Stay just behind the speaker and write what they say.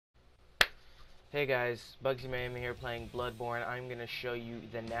Hey guys, BugsyMayhem here playing Bloodborne. I'm going to show you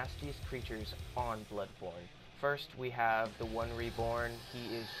the nastiest creatures on Bloodborne. First, we have the one reborn.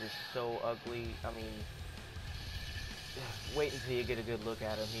 He is just so ugly. I mean, wait until you get a good look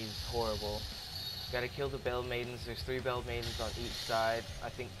at him. He's horrible. Gotta kill the Bell Maidens. There's 3 Bell Maidens on each side. I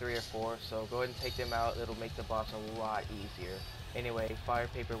think 3 or 4, so go ahead and take them out. It'll make the boss a lot easier. Anyway, Fire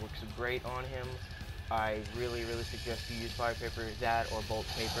Paper works great on him. I really suggest you use Fire Paper, that or Bolt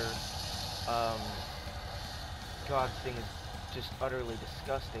Paper. God, this thing is just utterly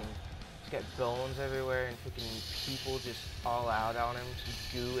disgusting. He's got bones everywhere and freaking people just all out on him.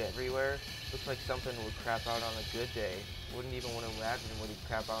 Just goo everywhere. Looks like something would crap out on a good day. Wouldn't even want to imagine what he'd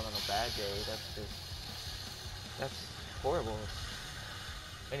crap out on a bad day. That's horrible.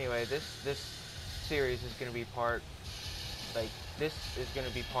 Anyway, this series is gonna be this is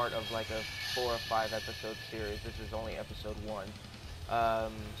gonna be part of like a 4 or 5 episode series. This is only episode 1.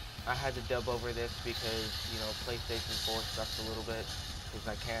 I had to dub over this because, you know, PlayStation 4 sucks a little bit, because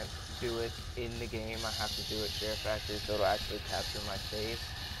I can't do it in the game. I have to do it share factory, so it'll actually capture my save.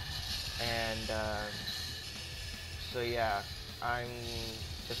 And, so yeah, I'm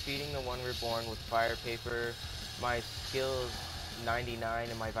defeating the one reborn with Fire Paper. My skill is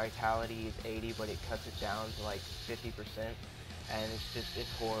 99 and my vitality is 80, but it cuts it down to like 50%. And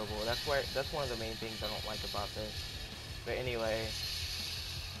it's horrible. That's one of the main things I don't like about this. But anyway,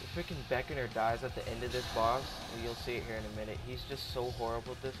 freaking Beckoner dies at the end of this boss. You'll see it here in a minute. He's just so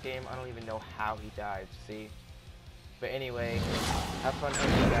horrible at this game. I don't even know how he died, see? But anyway, have fun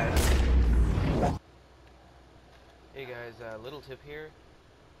hunting, guys. Hey guys, little tip here.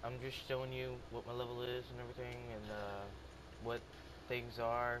 I'm just showing you what my level is and everything, and what things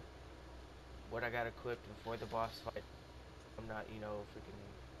are, what I got equipped before the boss fight. I'm not, you know, freaking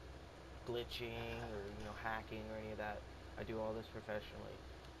glitching or, you know, hacking or any of that. I do all this professionally.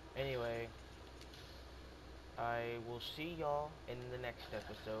 Anyway, I will see y'all in the next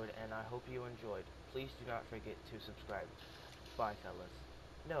episode, and I hope you enjoyed. Please do not forget to subscribe. Bye, fellas.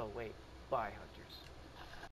 No, wait. Bye, hunters.